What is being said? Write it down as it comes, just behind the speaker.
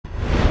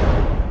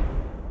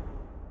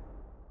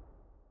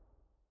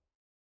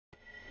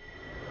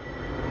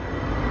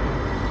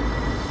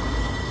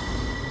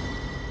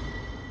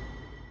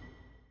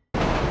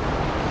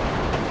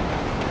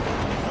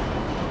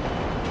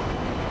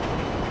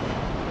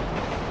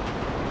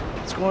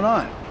What's going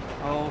on?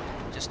 Oh,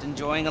 just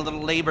enjoying a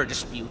little labor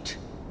dispute.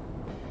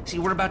 See,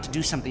 we're about to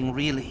do something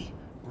really,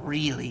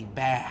 really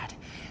bad.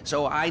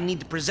 So I need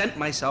to present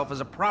myself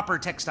as a proper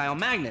textile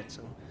magnet,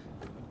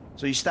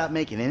 So you stopped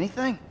making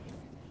anything?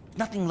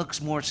 Nothing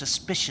looks more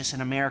suspicious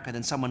in America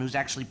than someone who's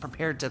actually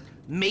prepared to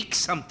make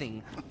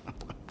something.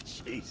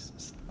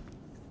 Jesus.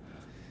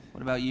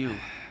 What about you?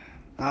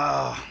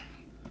 Oh,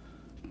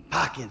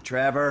 pocket,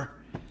 Trevor.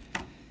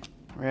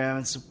 We're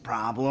having some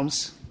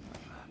problems.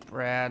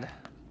 Brad.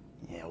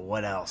 Yeah,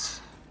 what else?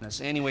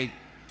 Anyway,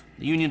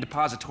 the Union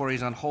Depository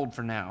is on hold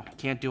for now.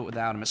 Can't do it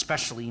without him,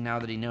 especially now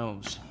that he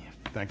knows.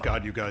 Thank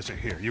God you guys are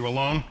here. You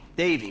alone?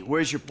 Davey,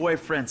 where's your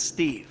boyfriend,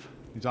 Steve?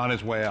 He's on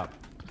his way up.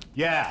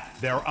 Yeah,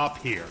 they're up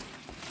here.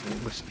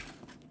 Listen,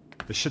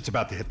 the shit's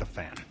about to hit the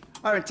fan.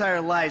 Our entire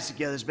lives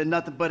together has been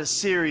nothing but a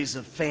series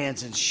of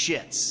fans and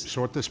shits.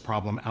 Sort this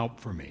problem out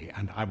for me,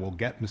 and I will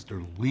get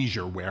Mr.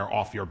 Leisureware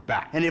off your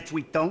back. And if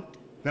we don't?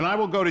 Then I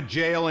will go to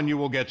jail and you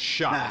will get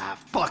shot. Ah,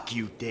 fuck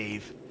you,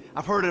 Dave.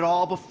 I've heard it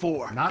all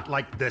before. Not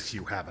like this,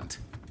 you haven't.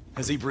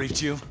 Has he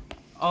briefed you?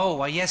 Oh,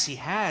 well, yes, he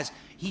has.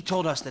 He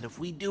told us that if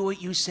we do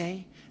what you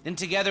say, then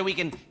together we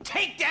can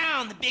take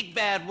down the big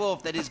bad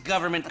wolf that is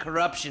government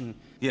corruption.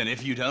 Yeah, and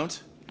if you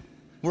don't,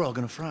 we're all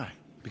gonna fry,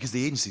 because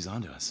the agency's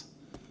onto us.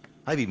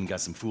 I've even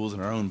got some fools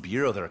in our own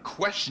bureau that are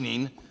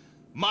questioning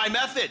my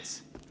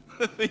methods.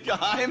 Think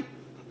I'm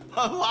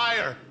a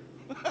liar,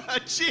 a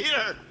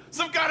cheater,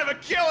 some kind of a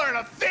killer and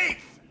a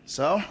thief.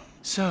 So?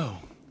 So,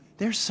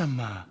 there's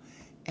some,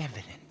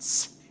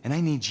 evidence, and I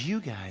need you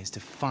guys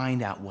to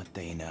find out what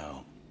they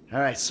know. All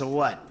right, so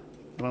what?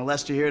 You want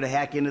Lester here to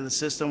hack into the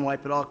system,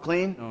 wipe it all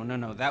clean?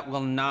 No, that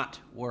will not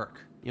work.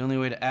 The only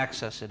way to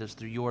access it is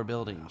through your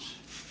buildings.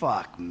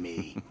 Fuck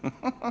me.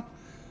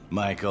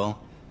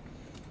 Michael,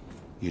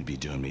 you'd be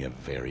doing me a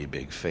very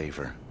big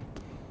favor.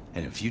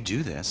 And if you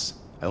do this,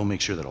 I will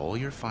make sure that all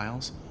your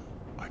files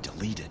are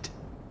deleted.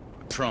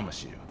 I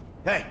promise you.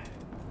 Hey!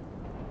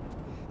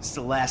 It's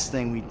the last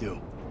thing we do,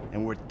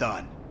 and we're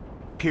done.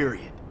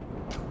 Period.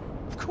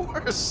 Of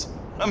course.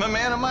 I'm a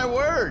man of my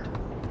word.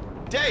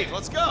 Dave,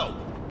 let's go.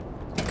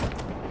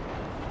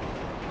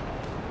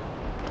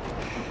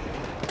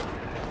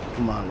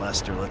 Come on,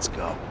 Lester, let's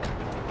go.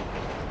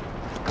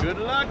 Good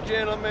luck,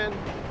 gentlemen.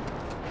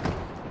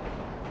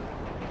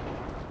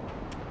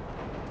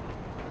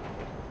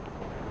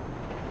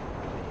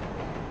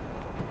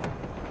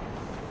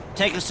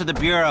 Take us to the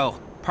Bureau.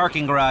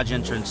 Parking garage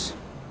entrance.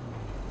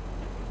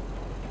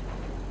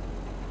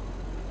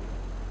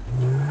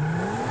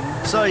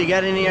 So, you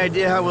got any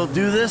idea how we'll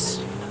do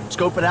this?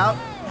 Scope it out?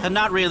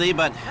 Not really,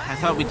 but I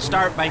thought we'd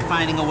start by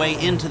finding a way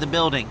into the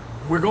building.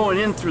 We're going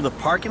in through the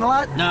parking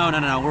lot? No.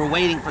 We're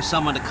waiting for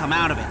someone to come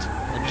out of it.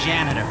 A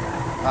janitor.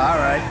 All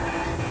right.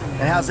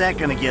 And how's that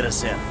gonna get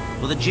us in?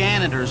 Well, the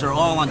janitors are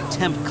all on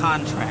temp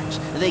contracts.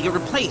 They get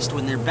replaced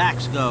when their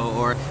backs go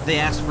or they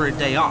ask for a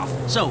day off.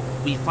 So,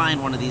 we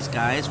find one of these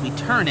guys, we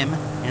turn him,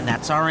 and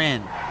that's our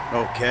in.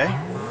 Okay.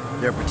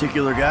 There a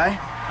particular guy?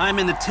 I'm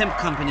in the temp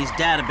company's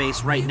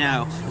database right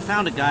now. I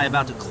found a guy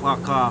about to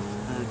clock off.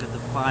 I got the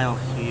file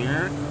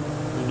here.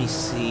 Let me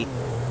see.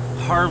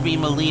 Harvey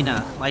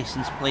Molina,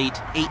 license plate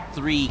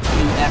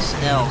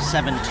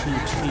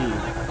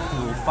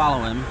 83QSL722. We'll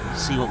follow him,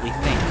 see what we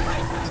think.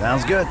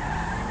 Sounds good.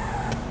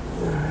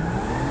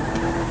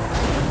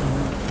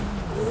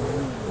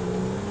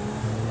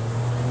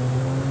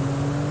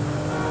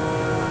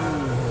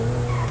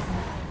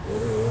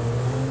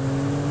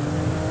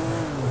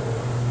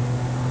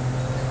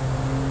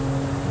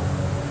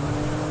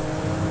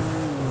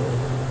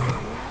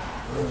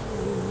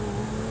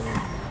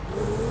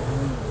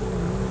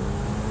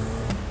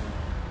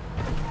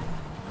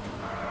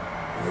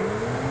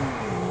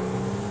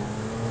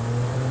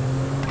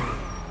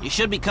 You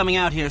should be coming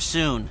out here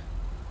soon.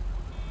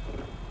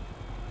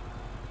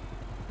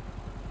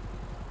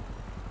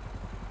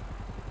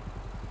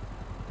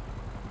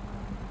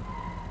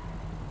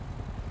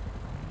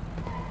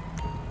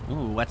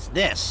 Ooh, what's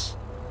this?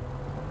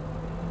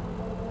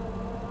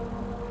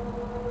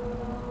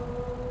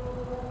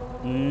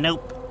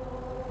 Nope.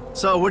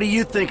 So, what do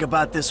you think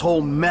about this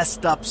whole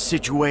messed up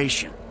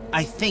situation?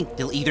 I think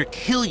they'll either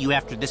kill you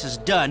after this is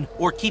done,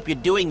 or keep you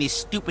doing these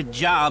stupid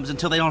jobs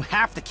until they don't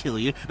have to kill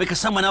you because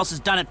someone else has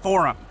done it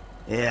for them.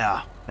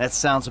 Yeah, that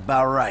sounds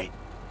about right.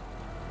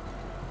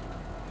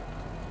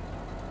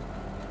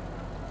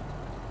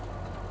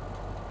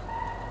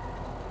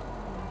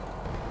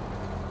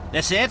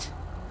 That's it?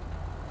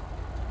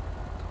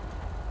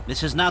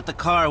 This is not the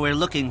car we're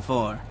looking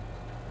for.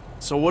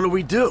 So what do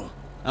we do?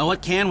 Oh,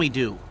 what can we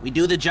do? We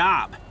do the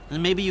job.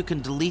 And maybe you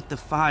can delete the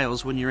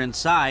files when you're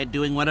inside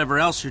doing whatever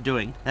else you're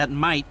doing. That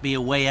might be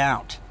a way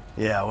out.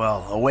 Yeah,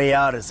 well, a way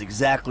out is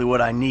exactly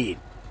what I need.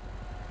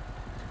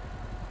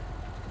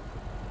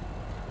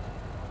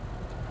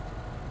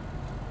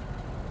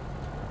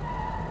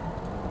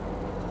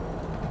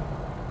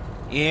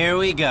 Here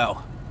we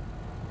go.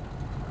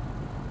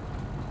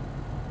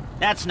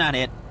 That's not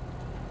it.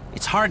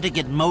 It's hard to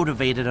get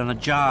motivated on a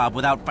job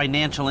without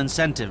financial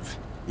incentive.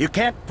 You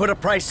can't put a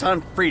price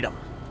on freedom.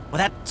 Well,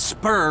 that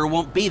spur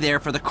won't be there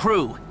for the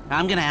crew.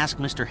 I'm gonna ask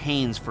Mr.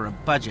 Haynes for a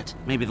budget.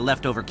 Maybe the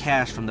leftover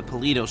cash from the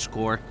Polito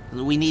score.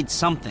 We need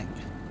something.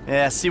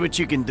 Yeah, see what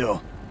you can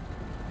do.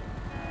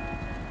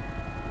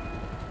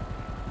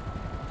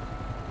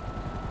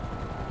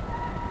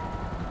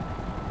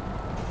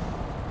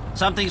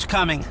 Something's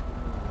coming.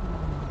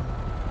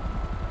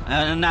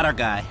 Not our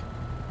guy.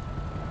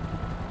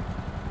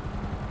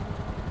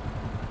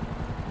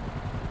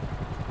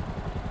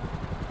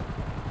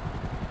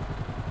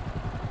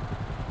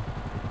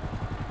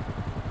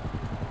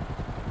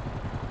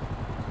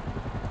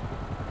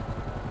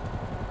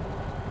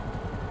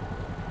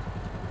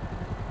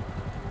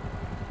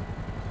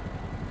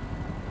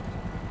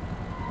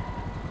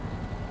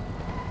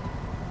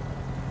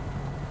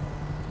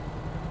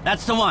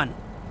 That's the one.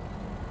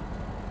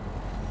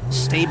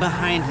 Stay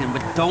behind him,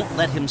 but don't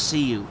let him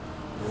see you.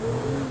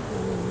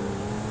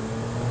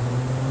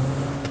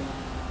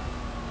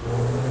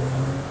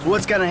 So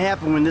what's gonna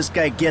happen when this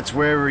guy gets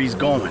wherever he's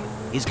going?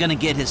 He's gonna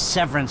get his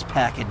severance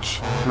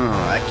package.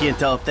 I can't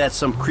tell if that's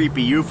some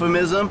creepy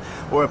euphemism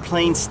or a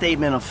plain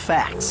statement of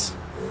facts.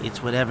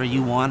 It's whatever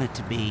you want it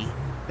to be.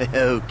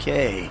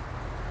 Okay.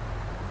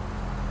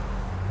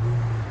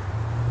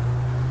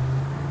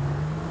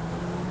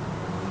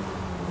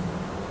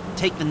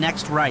 Take the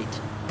next right.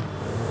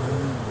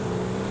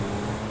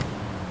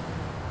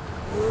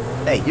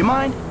 Hey, you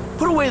mind?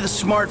 Put away the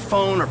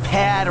smartphone or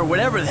pad or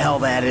whatever the hell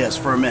that is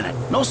for a minute.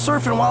 No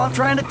surfing while I'm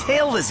trying to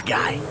tail this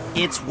guy.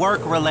 It's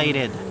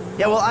work-related.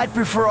 Yeah, well, I'd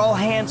prefer all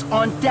hands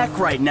on deck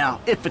right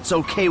now, if it's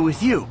okay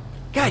with you.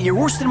 God, you're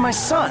worse than my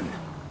son.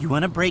 You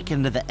want to break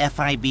into the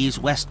FIB's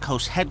West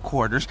Coast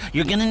headquarters,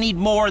 you're gonna need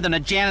more than a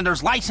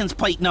janitor's license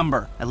plate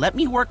number. And let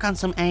me work on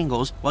some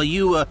angles while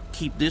you,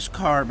 keep this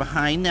car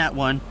behind that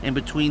one and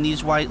between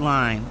these white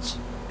lines.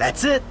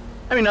 That's it.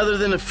 I mean, other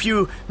than a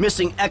few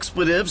missing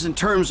expletives in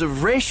terms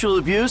of racial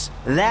abuse,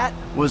 that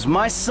was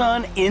my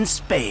son in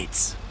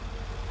spades.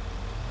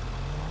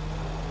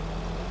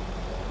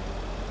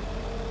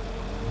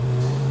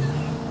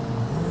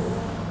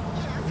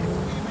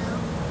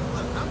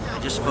 I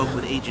just spoke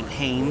with Agent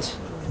Haynes.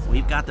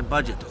 We've got the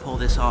budget to pull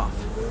this off.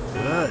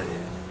 Good.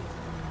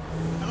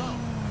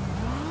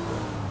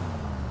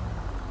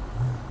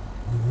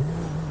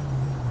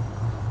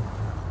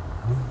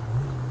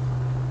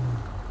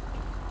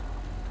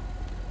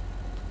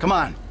 Come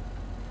on.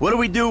 What do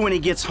we do when he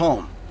gets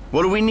home?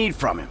 What do we need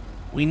from him?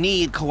 We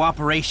need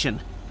cooperation,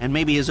 and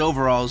maybe his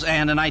overalls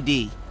and an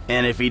ID.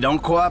 And if he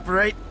don't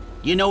cooperate?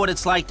 You know what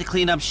it's like to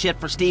clean up shit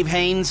for Steve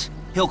Haynes?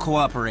 He'll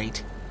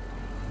cooperate.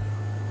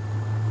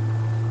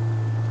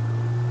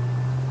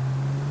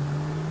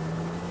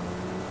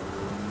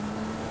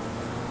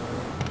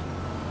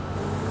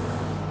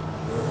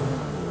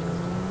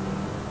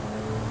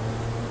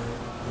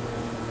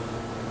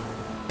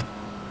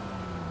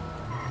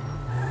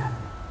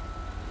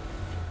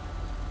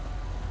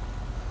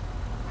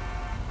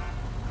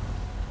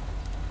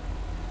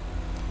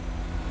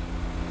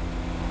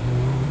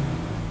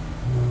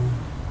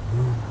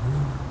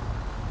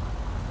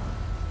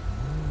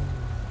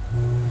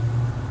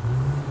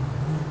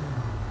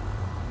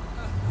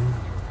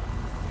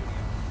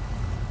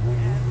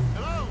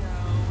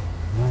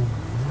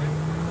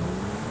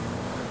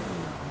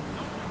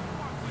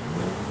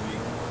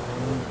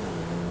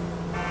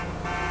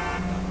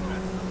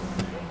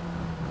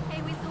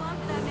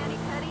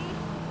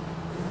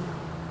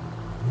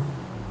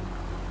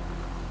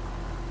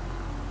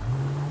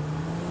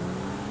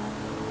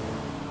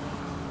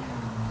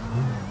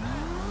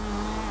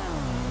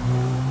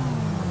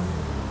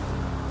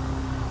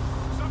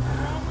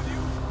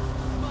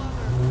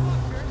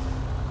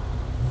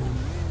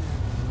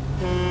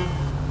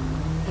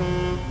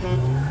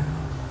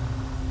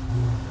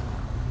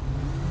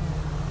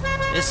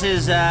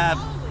 This is,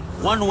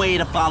 one way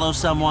to follow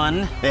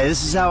someone. Hey,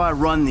 this is how I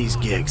run these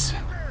gigs.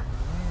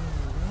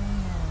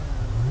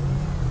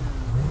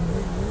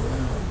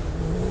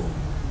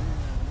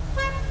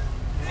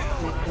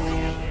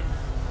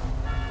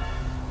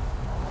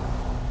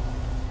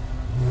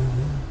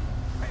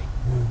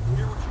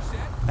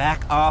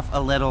 Back off a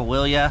little,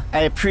 will ya? I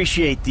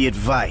appreciate the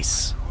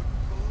advice.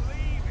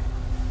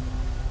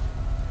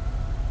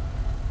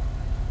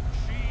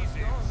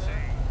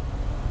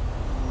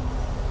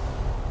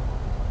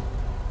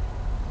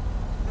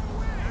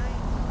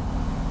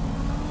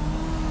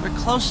 We're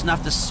close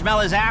enough to smell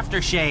his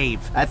aftershave.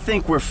 I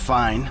think we're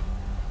fine.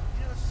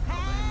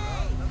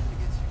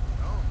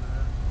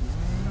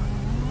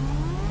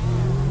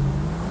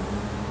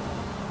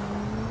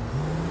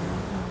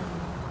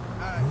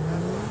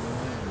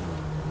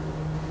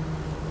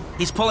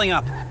 He's pulling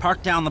up.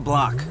 Park down the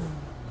block.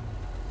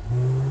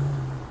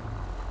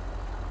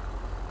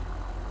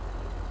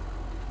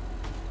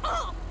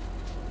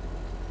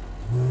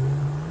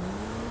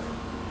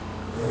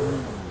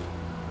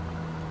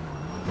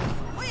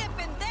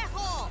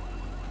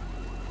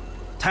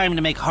 Time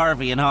to make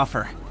Harvey an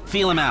offer.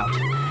 Feel him out.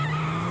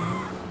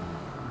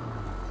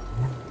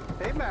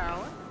 Hey,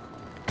 Marilyn.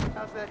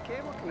 How's that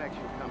cable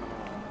connection coming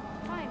along?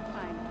 Fine.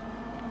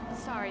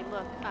 Sorry,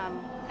 look,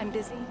 I'm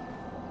busy.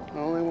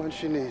 Only when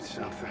she needs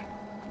something.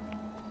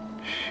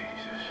 Jesus.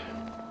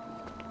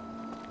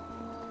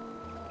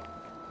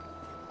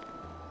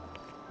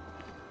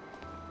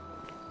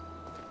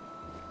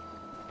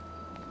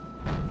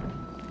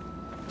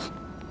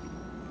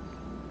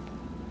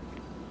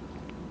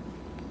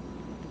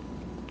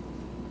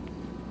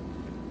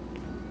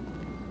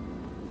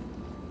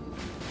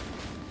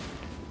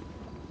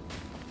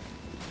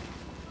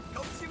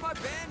 Come see my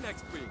band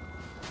next week.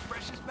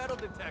 Precious metal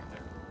detector.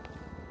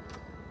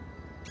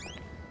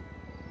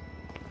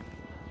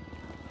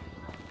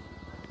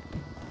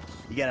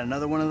 You got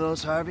another one of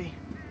those, Harvey?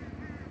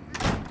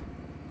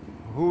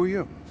 Who are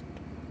you?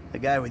 The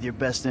guy with your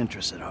best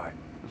interests at heart.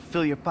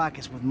 Fill your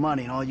pockets with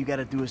money and all you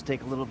gotta do is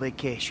take a little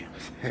vacation.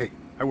 Hey,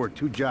 I work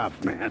 2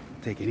 jobs, man.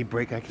 Take any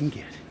break I can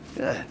get.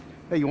 Good.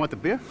 Hey, you want the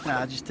beer? Nah,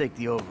 I'll just take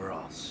the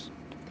overalls.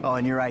 Oh,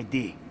 and your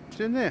ID.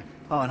 It's in there.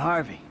 Oh, and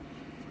Harvey,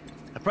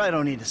 I probably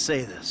don't need to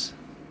say this,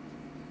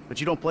 but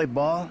you don't play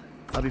ball,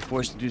 I'll be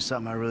forced to do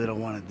something I really don't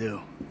want to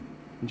do.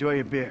 Enjoy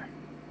your beer.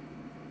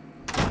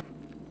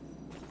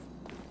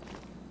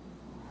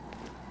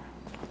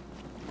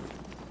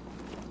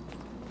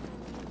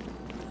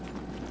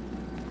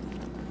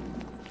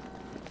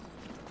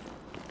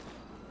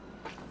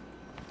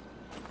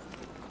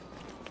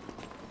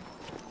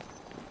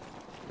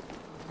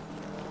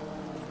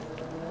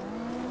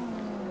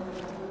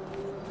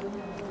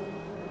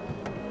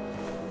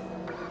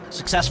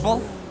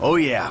 Successful? Oh,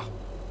 yeah.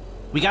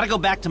 We gotta go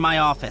back to my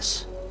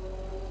office.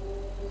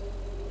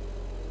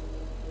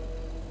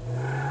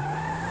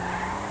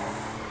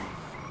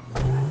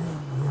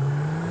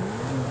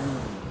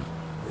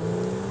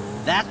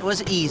 That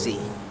was easy.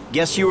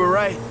 Guess you were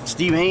right.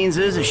 Steve Haynes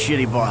is a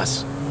shitty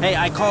boss. Hey,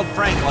 I called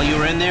Frank while you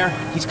were in there.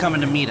 He's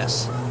coming to meet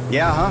us.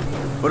 Yeah, huh?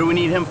 What do we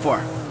need him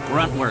for?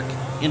 Grunt work.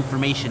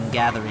 Information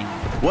gathering.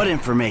 What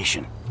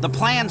information? The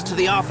plans to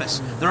the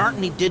office. There aren't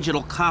any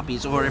digital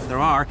copies, or if there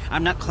are,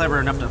 I'm not clever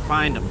enough to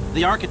find them.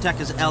 The architect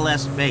is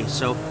LS based,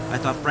 so I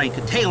thought Frank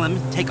could tail him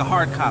and take a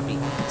hard copy.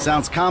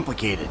 Sounds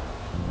complicated.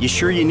 You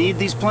sure you need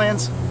these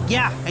plans?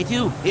 Yeah, I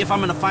do. If I'm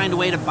gonna find a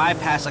way to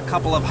bypass a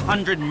couple of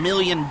 $100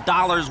 million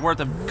worth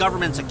of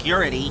government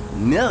security.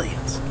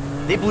 Millions?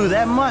 They blew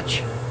that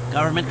much?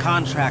 Government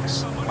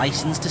contracts.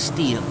 License to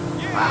steal.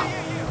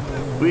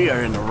 Wow. We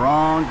are in the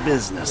wrong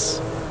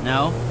business.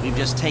 No, we've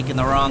just taken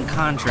the wrong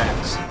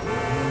contracts.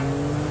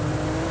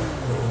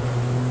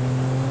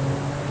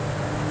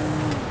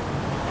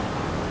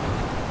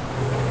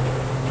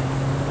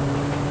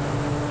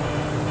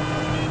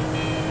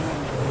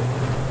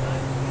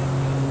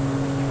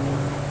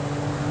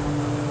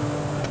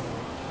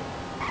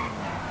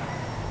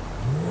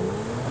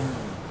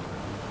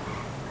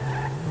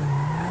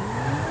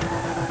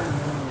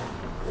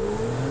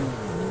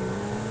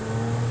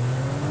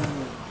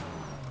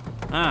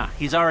 Ah,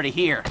 he's already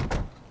here.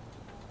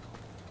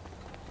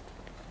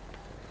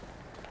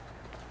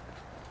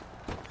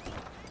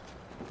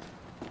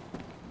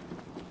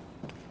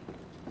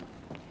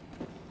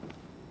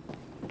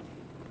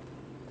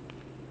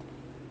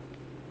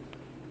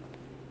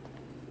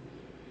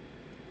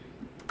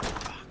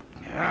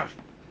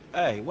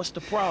 Hey, what's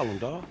the problem,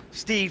 dawg?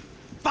 Steve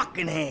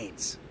fucking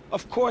Haynes.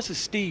 Of course it's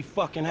Steve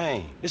fucking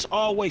Haynes. It's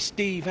always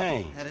Steve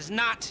Haynes. That is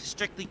not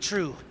strictly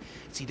true.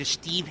 It's either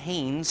Steve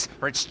Haynes,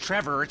 or it's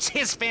Trevor, or it's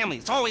his family.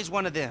 It's always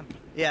one of them.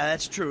 Yeah,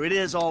 that's true. It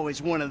is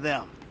always one of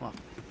them. Well,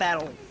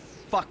 fat old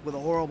fuck with a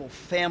horrible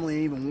family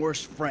and even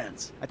worse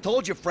friends. I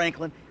told you,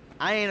 Franklin,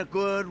 I ain't a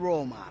good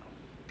role model.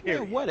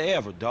 Period. Yeah,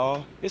 whatever,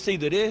 dawg. It's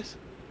either this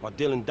or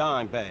dealing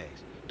dime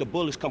bags. The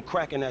bullets come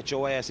cracking at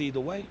your ass either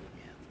way.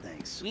 Yeah,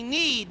 thanks. We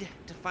need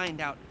to find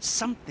out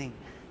something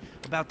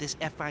about this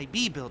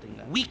FIB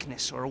building, a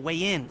weakness or a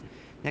way in.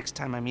 Next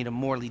time I meet a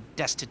morally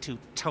destitute,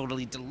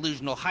 totally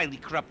delusional, highly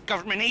corrupt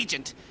government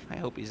agent, I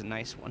hope he's a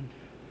nice one.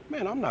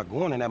 Man, I'm not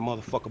going in that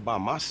motherfucker by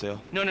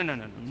myself. No.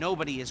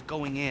 Nobody is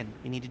going in.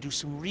 We need to do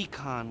some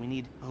recon. We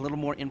need a little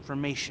more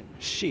information.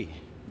 Shit.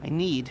 I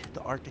need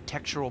the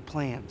architectural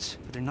plans,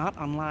 but they're not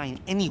online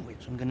anywhere,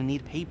 so I'm gonna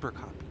need paper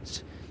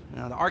copies.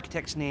 Now, the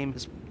architect's name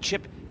is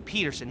Chip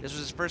Peterson. This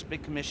was his first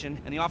big commission,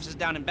 and the office is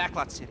down in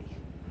Backlot City.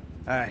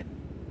 All right.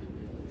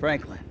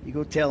 Franklin, you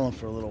go tail him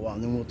for a little while,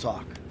 and then we'll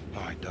talk.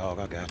 All right, dawg,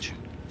 I got you.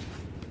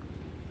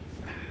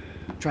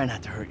 Try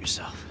not to hurt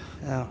yourself.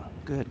 Oh,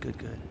 good.